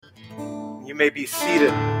You may be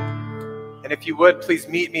seated. And if you would, please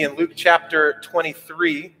meet me in Luke chapter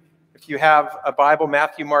 23. If you have a Bible,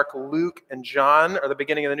 Matthew, Mark, Luke, and John are the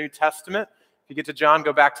beginning of the New Testament. If you get to John,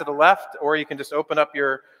 go back to the left, or you can just open up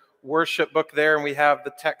your worship book there, and we have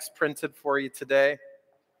the text printed for you today.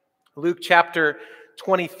 Luke chapter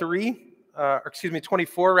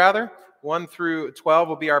 24 rather. 1 through 12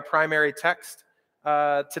 will be our primary text.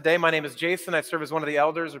 Today, my name is Jason. I serve as one of the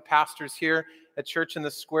elders or pastors here at Church in the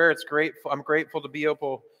Square. I'm grateful to be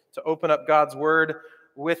able to open up God's Word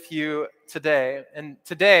with you today. And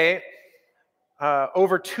today,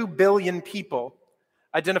 over 2 billion people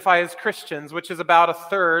identify as Christians, which is about a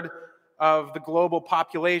third of the global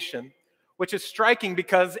population, which is striking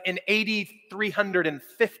because in AD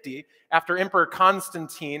 350, after Emperor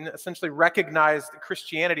Constantine essentially recognized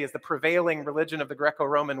Christianity as the prevailing religion of the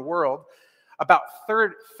Greco-Roman world, about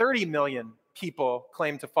 30 million people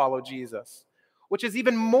claim to follow Jesus, which is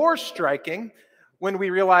even more striking when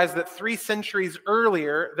we realize that 3 centuries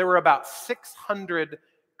earlier, there were about 600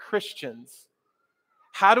 Christians.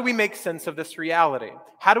 How do we make sense of this reality?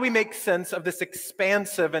 How do we make sense of this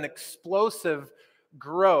expansive and explosive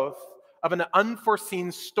growth of an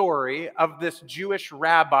unforeseen story of this Jewish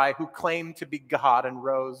rabbi who claimed to be God and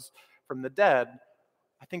rose from the dead?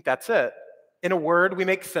 I think that's it. In a word, we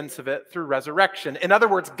make sense of it through resurrection. In other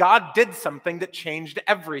words, God did something that changed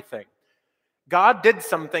everything. God did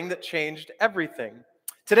something that changed everything.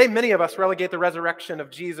 Today, many of us relegate the resurrection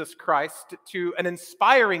of Jesus Christ to an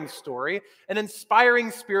inspiring story, an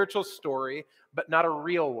inspiring spiritual story, but not a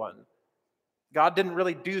real one. God didn't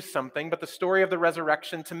really do something, but the story of the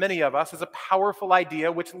resurrection to many of us is a powerful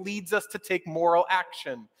idea which leads us to take moral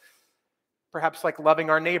action. Perhaps like loving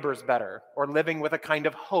our neighbors better, or living with a kind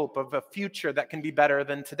of hope of a future that can be better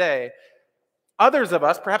than today. Others of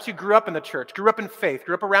us, perhaps you grew up in the church, grew up in faith,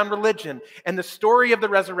 grew up around religion, and the story of the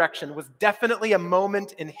resurrection was definitely a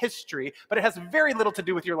moment in history, but it has very little to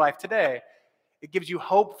do with your life today. It gives you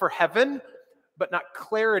hope for heaven, but not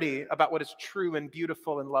clarity about what is true and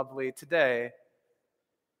beautiful and lovely today.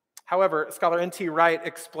 However, scholar N.T. Wright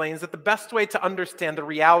explains that the best way to understand the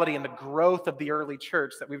reality and the growth of the early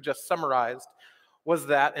church that we've just summarized was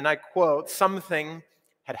that, and I quote, something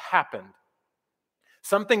had happened.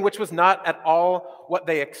 Something which was not at all what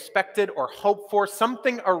they expected or hoped for,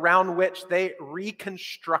 something around which they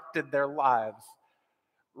reconstructed their lives.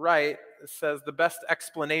 Wright says the best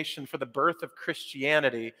explanation for the birth of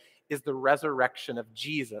Christianity is the resurrection of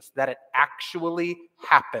Jesus, that it actually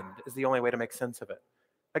happened is the only way to make sense of it,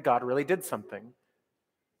 that God really did something.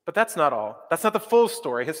 But that's not all. That's not the full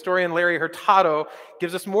story. Historian Larry Hurtado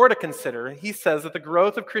gives us more to consider. He says that the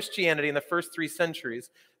growth of Christianity in the first 3 centuries,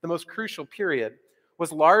 the most crucial period,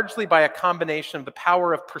 was largely by a combination of the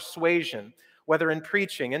power of persuasion, whether in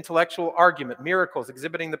preaching, intellectual argument, miracles,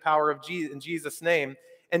 exhibiting the power of in Jesus' name,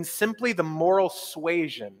 and simply the moral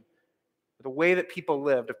suasion, the way that people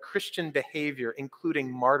lived, of Christian behavior,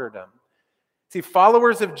 including martyrdom. See,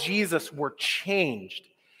 followers of Jesus were changed.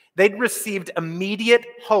 They'd received immediate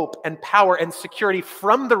hope and power and security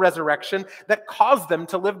from the resurrection that caused them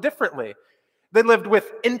to live differently. They lived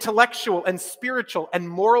with intellectual and spiritual and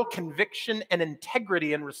moral conviction and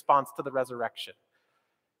integrity in response to the resurrection.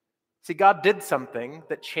 See, God did something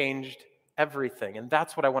that changed everything, and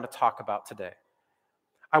that's what I want to talk about today.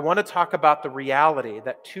 I want to talk about the reality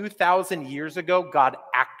that 2,000 years ago, God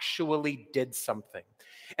actually did something,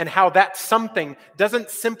 and how that something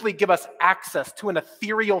doesn't simply give us access to an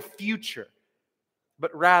ethereal future,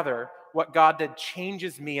 but rather what God did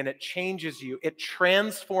changes me and it changes you. It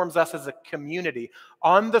transforms us as a community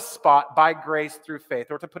on the spot by grace through faith.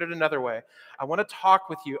 Or to put it another way, I want to talk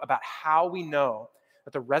with you about how we know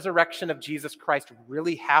that the resurrection of Jesus Christ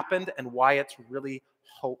really happened and why it's really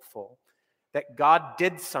hopeful. That God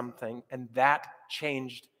did something and that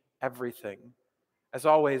changed everything. As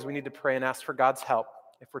always, we need to pray and ask for God's help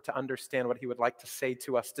if we're to understand what he would like to say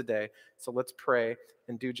to us today. So let's pray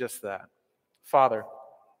and do just that. Father,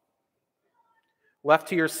 left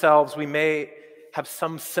to yourselves, we may have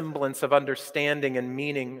some semblance of understanding and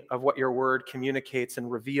meaning of what your word communicates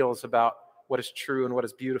and reveals about what is true and what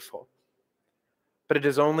is beautiful. But it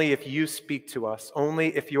is only if you speak to us,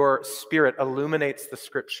 only if your Spirit illuminates the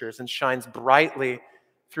Scriptures and shines brightly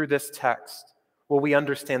through this text, will we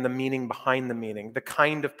understand the meaning behind the meaning, the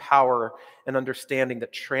kind of power and understanding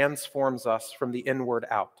that transforms us from the inward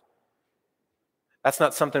out. That's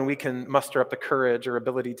not something we can muster up the courage or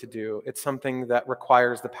ability to do. It's something that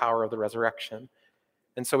requires the power of the resurrection.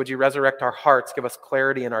 And so would you resurrect our hearts, give us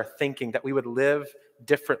clarity in our thinking, that we would live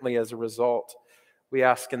differently as a result. We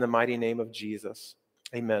ask in the mighty name of Jesus.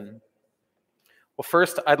 Amen. Well,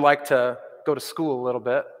 first, I'd like to go to school a little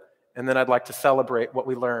bit and then I'd like to celebrate what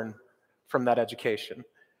we learn from that education.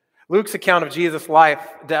 Luke's account of Jesus' life,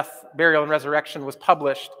 death, burial, and resurrection was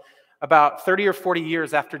published about 30 or 40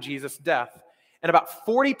 years after Jesus' death. And about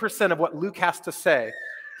 40% of what Luke has to say,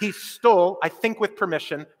 he stole, I think with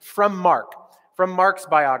permission, from Mark's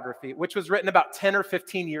biography, which was written about 10 or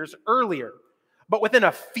 15 years earlier. But within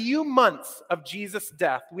a few months of Jesus'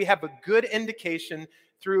 death, we have a good indication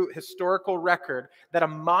through historical record that a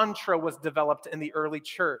mantra was developed in the early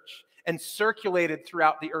church and circulated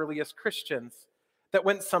throughout the earliest Christians that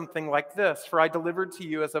went something like this: "For I delivered to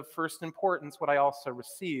you as of first importance what I also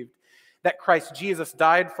received, that Christ Jesus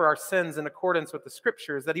died for our sins in accordance with the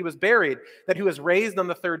Scriptures, that he was buried, that he was raised on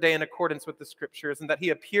the third day in accordance with the Scriptures, and that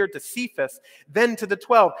he appeared to Cephas, then to the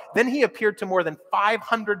 12. Then he appeared to more than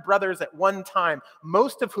 500 brothers at one time,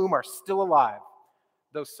 most of whom are still alive,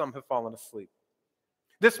 though some have fallen asleep."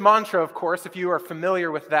 This mantra, of course, if you are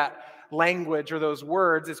familiar with that language or those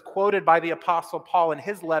words, is quoted by the Apostle Paul in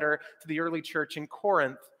his letter to the early church in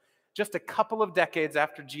Corinth, just a couple of decades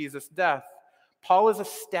after Jesus' death. Paul is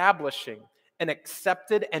establishing an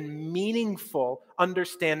accepted and meaningful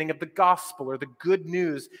understanding of the gospel, or the good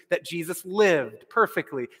news that Jesus lived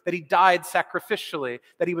perfectly, that he died sacrificially,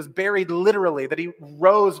 that he was buried literally, that he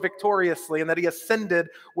rose victoriously, and that he ascended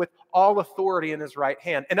with all authority in his right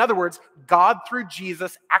hand. In other words, God through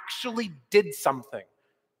Jesus actually did something.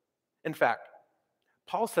 In fact,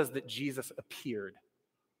 Paul says that Jesus appeared.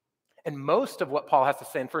 And most of what Paul has to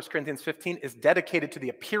say in 1 Corinthians 15 is dedicated to the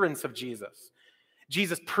appearance of Jesus.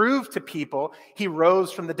 Jesus proved to people he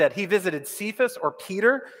rose from the dead. He visited Cephas, or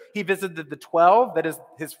Peter. He visited the 12, that is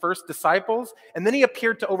his first disciples. And then he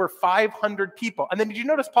appeared to over 500 people. And then did you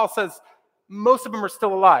notice Paul says most of them are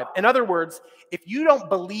still alive? In other words, if you don't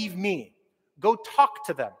believe me, go talk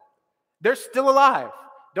to them. They're still alive.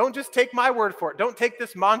 Don't just take my word for it. Don't take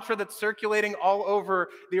this mantra that's circulating all over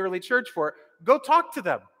the early church for it. Go talk to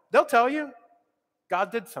them. They'll tell you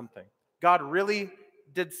God did something. God really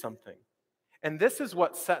did something. And this is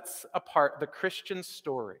what sets apart the Christian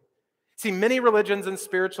story. See, many religions and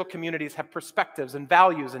spiritual communities have perspectives and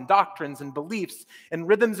values and doctrines and beliefs and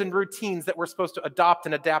rhythms and routines that we're supposed to adopt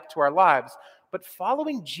and adapt to our lives. But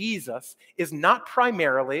following Jesus is not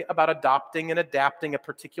primarily about adopting and adapting a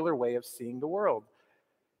particular way of seeing the world.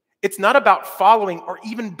 It's not about following or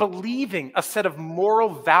even believing a set of moral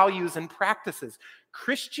values and practices.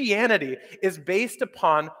 Christianity is based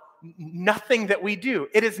upon nothing that we do.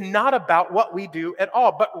 It is not about what we do at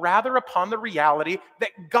all, but rather upon the reality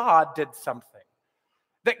that God did something.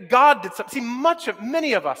 That God did something. See,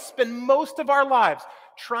 many of us spend most of our lives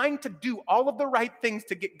trying to do all of the right things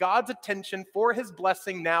to get God's attention for his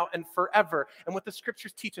blessing now and forever. And what the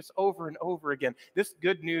scriptures teach us over and over again, this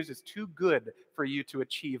good news is too good for you to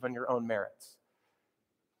achieve on your own merits.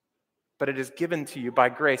 But it is given to you by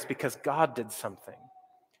grace because God did something.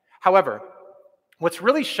 However, what's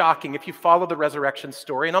really shocking, if you follow the resurrection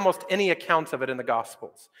story and almost any account of it in the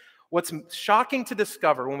Gospels, what's shocking to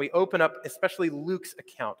discover when we open up, especially Luke's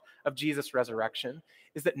account of Jesus' resurrection,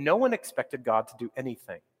 is that no one expected God to do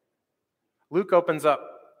anything. Luke opens up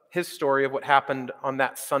his story of what happened on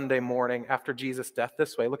that Sunday morning after Jesus' death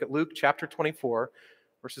this way. Look at Luke chapter 24,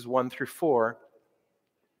 verses 1 through 4.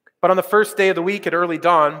 But on the first day of the week at early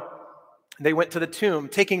dawn, they went to the tomb,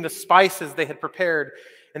 taking the spices they had prepared,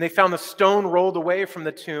 and they found the stone rolled away from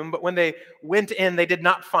the tomb. But when they went in, they did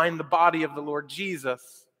not find the body of the Lord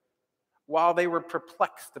Jesus. While they were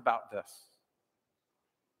perplexed about this.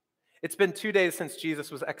 It's been 2 days since Jesus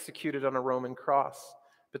was executed on a Roman cross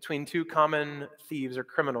between two common thieves or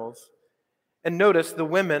criminals. And notice the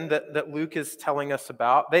women that Luke is telling us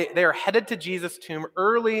about, they are headed to Jesus' tomb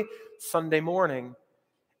early Sunday morning.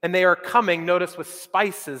 And they are coming, notice, with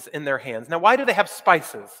spices in their hands. Now, why do they have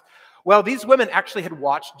spices? Well, these women actually had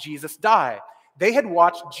watched Jesus die. They had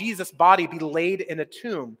watched Jesus' body be laid in a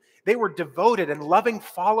tomb. They were devoted and loving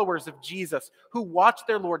followers of Jesus who watched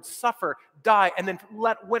their Lord suffer, die, and then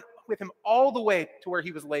went with him all the way to where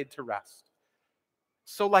he was laid to rest.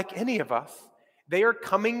 So like any of us, they are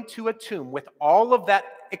coming to a tomb with all of that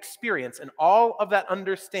experience and all of that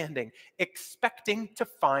understanding, expecting to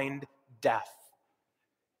find death.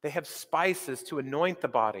 They have spices to anoint the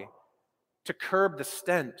body, to curb the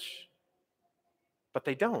stench, but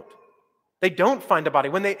they don't. They don't find a body.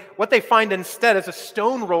 What they find instead is a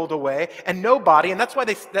stone rolled away and no body, and that's why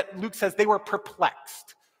that Luke says they were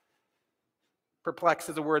perplexed. Perplexed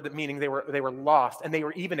is a word that meaning they were lost, and they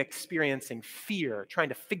were even experiencing fear, trying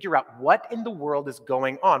to figure out what in the world is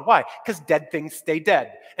going on. Why? Because dead things stay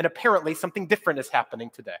dead, and apparently something different is happening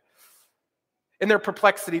today. In their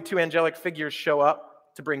perplexity, two angelic figures show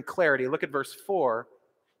up to bring clarity. Look at verse 4.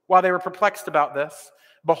 While they were perplexed about this,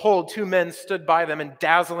 Behold, two men stood by them in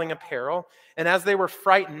dazzling apparel, and as they were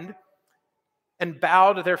frightened and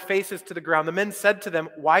bowed their faces to the ground, the men said to them,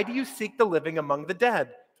 "Why do you seek the living among the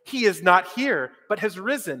dead? He is not here, but has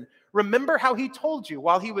risen. Remember how he told you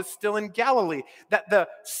while he was still in Galilee, that the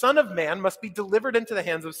Son of Man must be delivered into the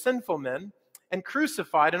hands of sinful men and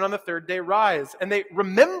crucified, and on the third day rise." And they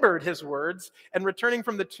remembered his words, and returning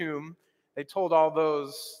from the tomb, they told all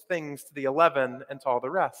those things to the 11 and to all the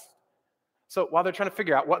rest. So while they're trying to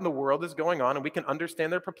figure out what in the world is going on, and we can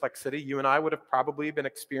understand their perplexity, you and I would have probably been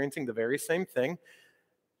experiencing the very same thing.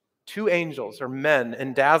 Two angels or men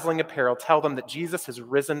in dazzling apparel tell them that Jesus has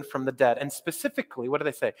risen from the dead. And specifically, what do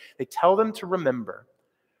they say? They tell them to remember.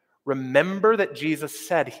 Remember that Jesus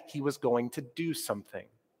said he was going to do something.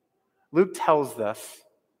 Luke tells us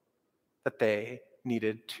that they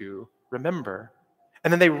needed to remember.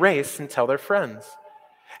 And then they race and tell their friends.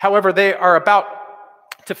 However, they are about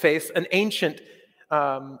to face an ancient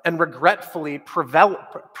and regretfully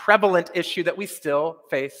prevalent issue that we still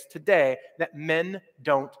face today, that men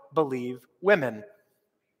don't believe women.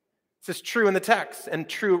 This is true in the text and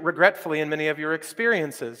true, regretfully, in many of your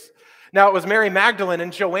experiences. Now, it was Mary Magdalene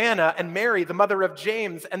and Joanna and Mary, the mother of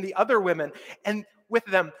James, and the other women, and with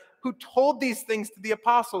them, who told these things to the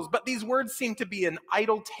apostles, but these words seemed to be an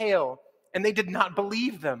idle tale, and they did not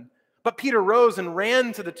believe them. But Peter rose and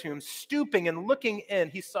ran to the tomb, stooping and looking in.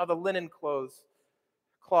 He saw the linen cloths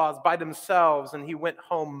by themselves, and he went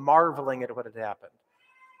home marveling at what had happened.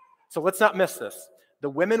 So let's not miss this. The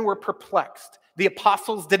women were perplexed. The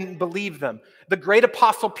apostles didn't believe them. The great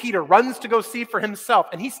apostle Peter runs to go see for himself,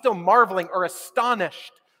 and he's still marveling or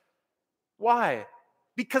astonished. Why?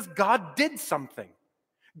 Because God did something.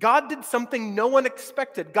 God did something no one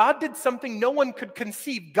expected. God did something no one could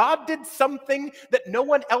conceive. God did something that no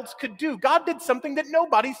one else could do. God did something that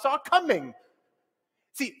nobody saw coming.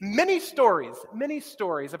 See, many stories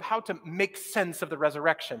of how to make sense of the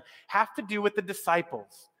resurrection have to do with the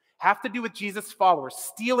disciples, have to do with Jesus' followers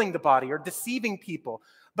stealing the body or deceiving people.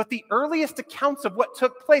 But the earliest accounts of what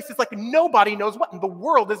took place is like nobody knows what in the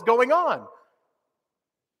world is going on.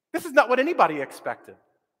 This is not what anybody expected.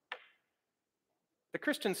 The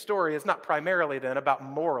Christian story is not primarily then about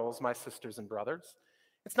morals, my sisters and brothers.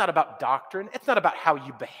 It's not about doctrine. It's not about how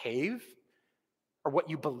you behave or what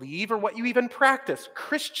you believe or what you even practice.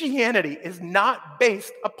 Christianity is not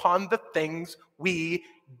based upon the things we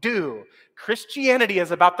do. Christianity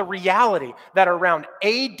is about the reality that around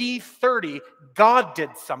AD 30, God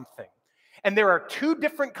did something. And there are two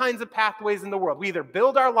different kinds of pathways in the world. We either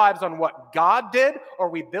build our lives on what God did or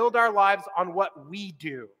we build our lives on what we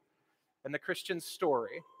do. And the Christian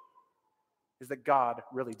story is that God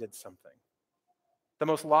really did something. The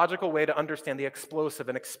most logical way to understand the explosive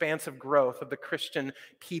and expansive growth of the Christian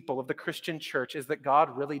people, of the Christian church, is that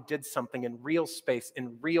God really did something in real space,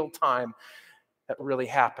 in real time, that really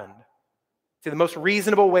happened. See, the most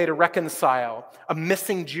reasonable way to reconcile a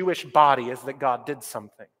missing Jewish body is that God did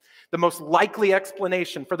something. The most likely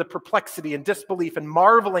explanation for the perplexity and disbelief and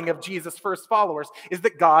marveling of Jesus' first followers is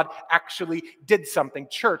that God actually did something.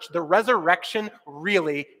 Church, the resurrection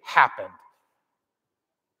really happened.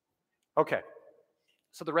 Okay,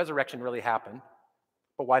 so the resurrection really happened,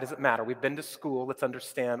 but why does it matter? We've been to school. Let's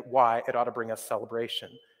understand why it ought to bring us celebration.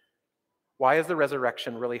 Why is the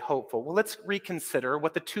resurrection really hopeful? Well, let's reconsider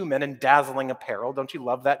what the two men in dazzling apparel, don't you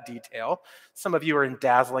love that detail? Some of you are in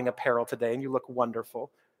dazzling apparel today and you look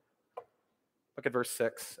wonderful. Look at verse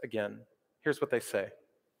 6 again. Here's what they say.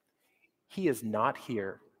 He is not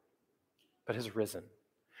here, but has risen.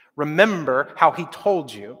 Remember how he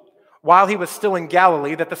told you while he was still in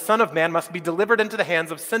Galilee that the Son of Man must be delivered into the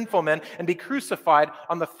hands of sinful men and be crucified,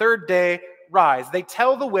 on the third day rise. They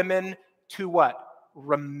tell the women to what?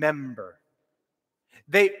 Remember.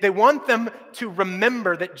 They want them to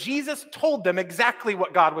remember that Jesus told them exactly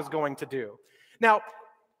what God was going to do. Now,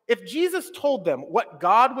 if Jesus told them what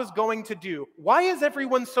God was going to do, why is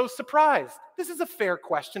everyone so surprised? This is a fair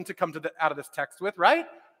question to come out of this text with, right?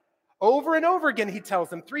 Over and over again, he tells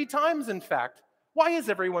them 3 times, in fact. Why is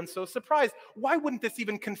everyone so surprised? Why wouldn't this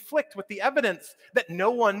even conflict with the evidence that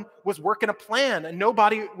no one was working a plan and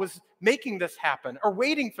nobody was making this happen or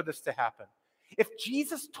waiting for this to happen? If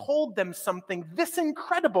Jesus told them something this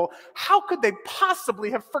incredible, how could they possibly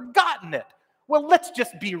have forgotten it? Well, let's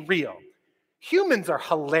just be real. Humans are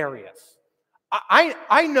hilarious.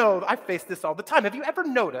 I know I face this all the time. Have you ever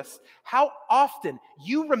noticed how often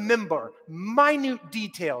you remember minute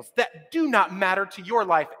details that do not matter to your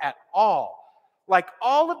life at all? Like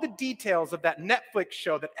all of the details of that Netflix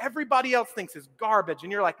show that everybody else thinks is garbage.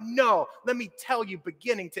 And you're like, no, let me tell you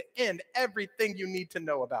beginning to end everything you need to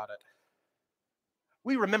know about it.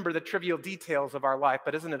 We remember the trivial details of our life,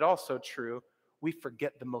 but isn't it also true we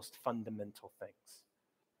forget the most fundamental things?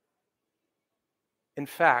 In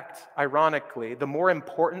fact, ironically, the more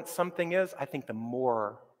important something is, I think the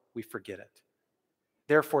more we forget it.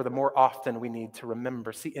 Therefore, the more often we need to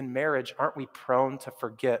remember. See, in marriage, aren't we prone to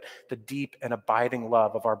forget the deep and abiding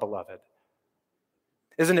love of our beloved?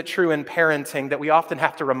 Isn't it true in parenting that we often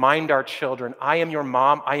have to remind our children, I am your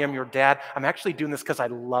mom, I am your dad. I'm actually doing this because I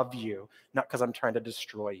love you, not because I'm trying to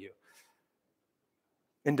destroy you.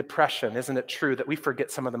 In depression, isn't it true that we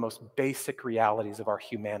forget some of the most basic realities of our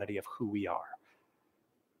humanity, of who we are?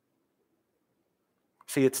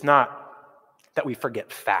 See, it's not that we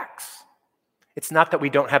forget facts. It's not that we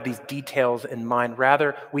don't have these details in mind.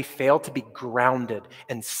 Rather, we fail to be grounded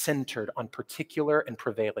and centered on particular and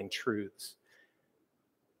prevailing truths.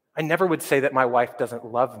 I never would say that my wife doesn't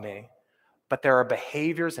love me, but there are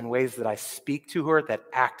behaviors and ways that I speak to her that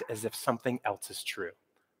act as if something else is true.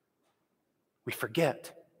 We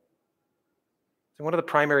forget. So one of the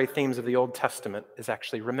primary themes of the Old Testament is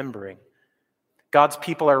actually remembering. God's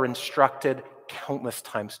people are instructed countless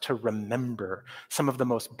times to remember some of the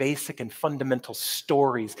most basic and fundamental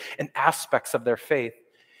stories and aspects of their faith.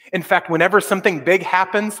 In fact, whenever something big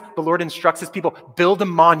happens, the Lord instructs his people, build a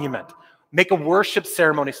monument, make a worship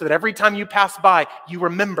ceremony so that every time you pass by, you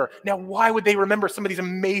remember. Now, why would they remember some of these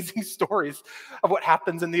amazing stories of what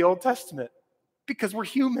happens in the Old Testament? Because we're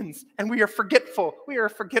humans and we are forgetful. We are a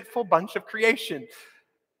forgetful bunch of creation.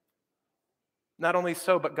 Not only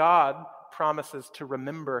so, but God promises to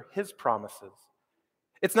remember his promises.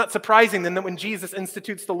 It's not surprising then that when Jesus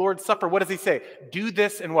institutes the Lord's Supper, what does he say? Do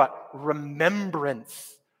this in what?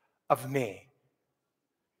 Remembrance of me.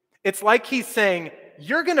 It's like he's saying,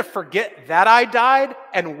 you're going to forget that I died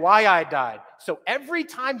and why I died. So every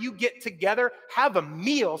time you get together, have a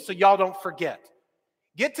meal so y'all don't forget.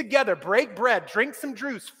 Get together, break bread, drink some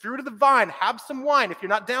juice, fruit of the vine, have some wine. If you're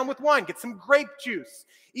not down with wine, get some grape juice.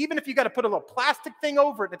 Even if you got to put a little plastic thing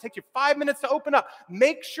over it and it takes you 5 minutes to open up,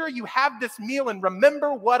 make sure you have this meal and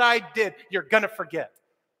remember what I did. You're going to forget.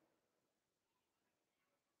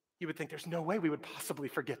 You would think there's no way we would possibly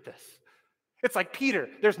forget this. It's like Peter.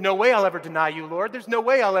 There's no way I'll ever deny you, Lord. There's no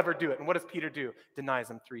way I'll ever do it. And what does Peter do? Denies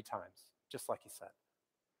him 3 times, just like he said.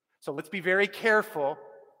 So let's be very careful.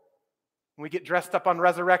 When we get dressed up on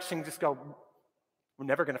resurrection, just go, we're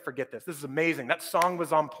never going to forget this. This is amazing. That song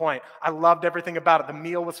was on point. I loved everything about it. The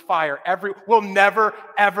meal was fire. We'll never,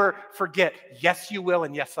 ever forget. Yes, you will,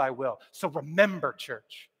 and yes, I will. So remember,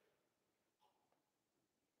 church.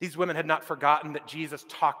 These women had not forgotten that Jesus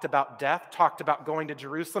talked about death, talked about going to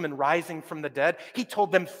Jerusalem and rising from the dead. He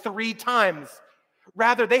told them 3 times.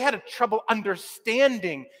 Rather, they had trouble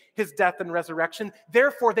understanding his death and resurrection.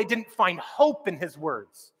 Therefore, they didn't find hope in his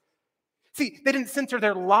words. See, they didn't center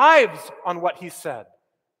their lives on what he said.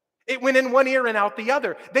 It went in one ear and out the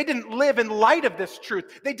other. They didn't live in light of this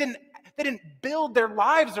truth. They didn't build their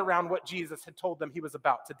lives around what Jesus had told them he was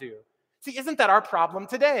about to do. See, isn't that our problem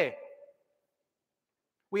today?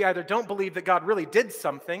 We either don't believe that God really did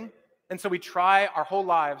something, and so we try our whole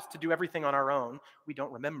lives to do everything on our own. We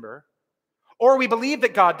don't remember. Or we believe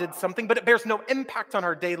that God did something, but it bears no impact on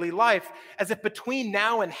our daily life, as if between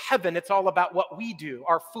now and heaven, it's all about what we do,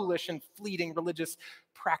 our foolish and fleeting religious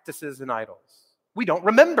practices and idols. We don't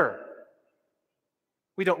remember.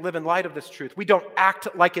 We don't live in light of this truth. We don't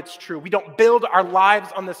act like it's true. We don't build our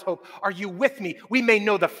lives on this hope. Are you with me? We may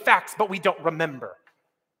know the facts, but we don't remember.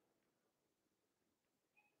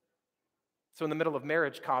 So in the middle of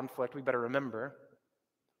marriage conflict, we better remember.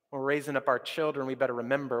 When we're raising up our children, we better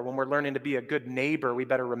remember. When we're learning to be a good neighbor, we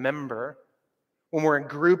better remember. When we're in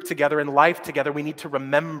group together, in life together, we need to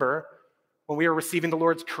remember. When we are receiving the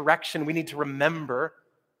Lord's correction, we need to remember.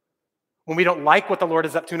 When we don't like what the Lord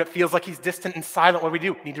is up to and it feels like he's distant and silent, what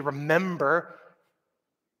do? We need to remember.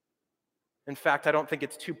 In fact, I don't think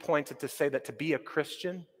it's too pointed to say that to be a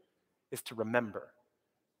Christian is to remember.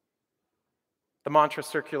 The mantra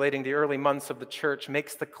circulating the early months of the church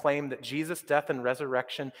makes the claim that Jesus' death and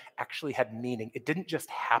resurrection actually had meaning. It didn't just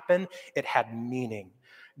happen, it had meaning.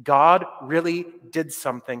 God really did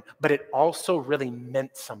something, but it also really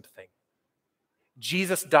meant something.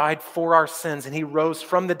 Jesus died for our sins and he rose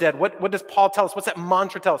from the dead. What does Paul tell us? What's that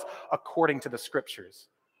mantra tell us? According to the scriptures.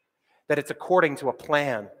 That it's according to a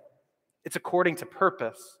plan. It's according to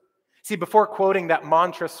purpose. See, before quoting that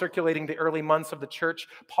mantra circulating the early months of the church,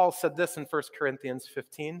 Paul said this in 1 Corinthians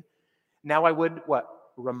 15. Now I would, what?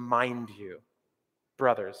 Remind you,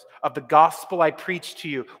 brothers, of the gospel I preached to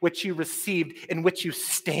you, which you received, in which you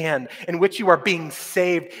stand, in which you are being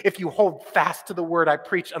saved, if you hold fast to the word I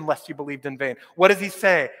preach, unless you believed in vain. What does he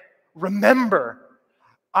say? Remember.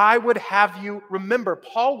 I would have you remember.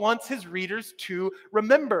 Paul wants his readers to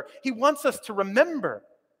remember. He wants us to remember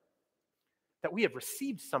that we have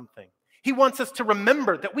received something. He wants us to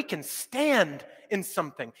remember that we can stand in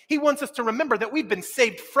something. He wants us to remember that we've been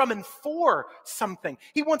saved from and for something.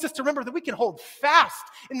 He wants us to remember that we can hold fast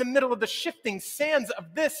in the middle of the shifting sands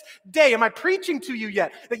of this day. Am I preaching to you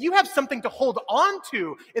yet? That you have something to hold on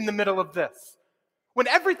to in the middle of this. When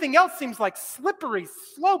everything else seems like slippery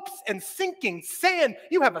slopes and sinking sand,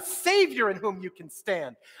 you have a Savior in whom you can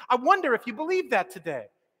stand. I wonder if you believe that today.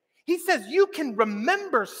 He says you can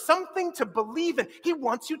remember something to believe in. He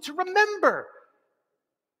wants you to remember.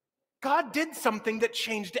 God did something that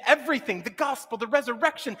changed everything. The gospel, the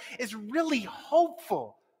resurrection is really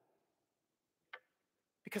hopeful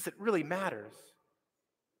because it really matters.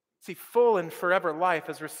 See, full and forever life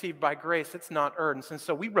is received by grace. It's not earned. And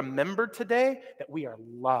so we remember today that we are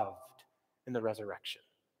loved in the resurrection.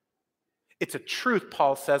 It's a truth,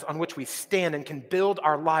 Paul says, on which we stand and can build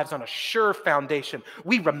our lives on a sure foundation.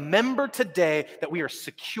 We remember today that we are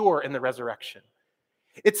secure in the resurrection.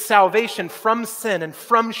 It's salvation from sin and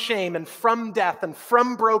from shame and from death and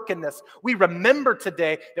from brokenness. We remember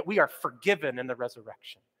today that we are forgiven in the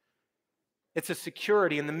resurrection. It's a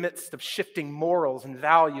security in the midst of shifting morals and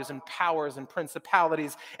values and powers and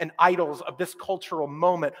principalities and idols of this cultural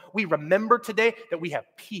moment. We remember today that we have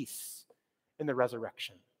peace in the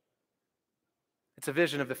resurrection. It's a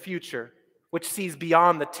vision of the future which sees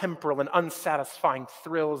beyond the temporal and unsatisfying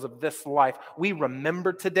thrills of this life. We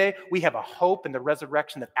remember today we have a hope in the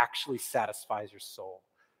resurrection that actually satisfies your soul.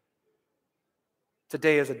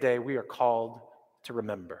 Today is a day we are called to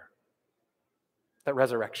remember. That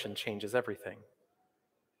resurrection changes everything.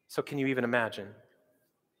 So can you even imagine?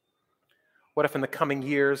 What if in the coming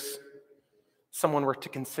years someone were to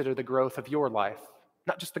consider the growth of your life?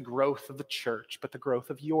 Not just the growth of the church, but the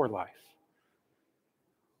growth of your life.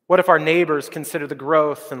 What if our neighbors consider the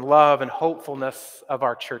growth and love and hopefulness of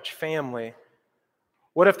our church family?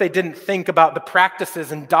 What if they didn't think about the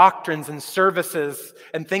practices and doctrines and services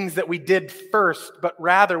and things that we did first, but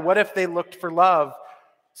rather, what if they looked for love,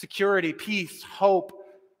 security, peace, hope?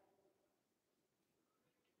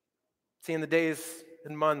 See, in the days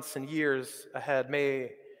and months and years ahead,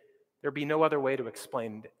 may there be no other way to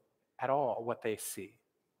explain at all what they see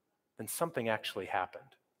than something actually happened.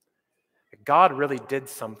 God really did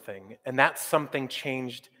something, and that something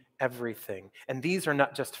changed everything. And these are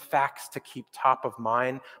not just facts to keep top of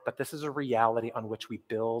mind, but this is a reality on which we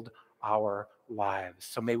build our lives.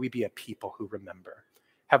 So may we be a people who remember.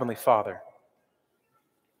 Heavenly Father,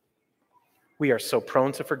 we are so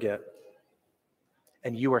prone to forget,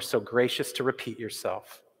 and you are so gracious to repeat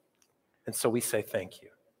yourself. And so we say thank you.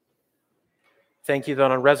 Thank you that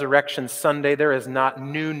on Resurrection Sunday, there is not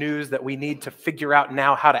new news that we need to figure out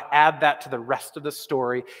now how to add that to the rest of the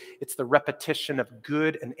story. It's the repetition of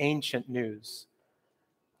good and ancient news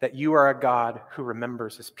that you are a God who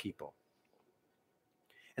remembers his people.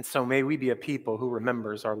 And so may we be a people who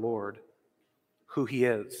remembers our Lord, who he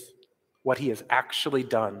is, what he has actually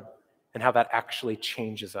done, and how that actually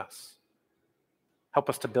changes us. Help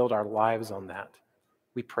us to build our lives on that.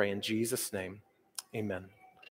 We pray in Jesus' name. Amen.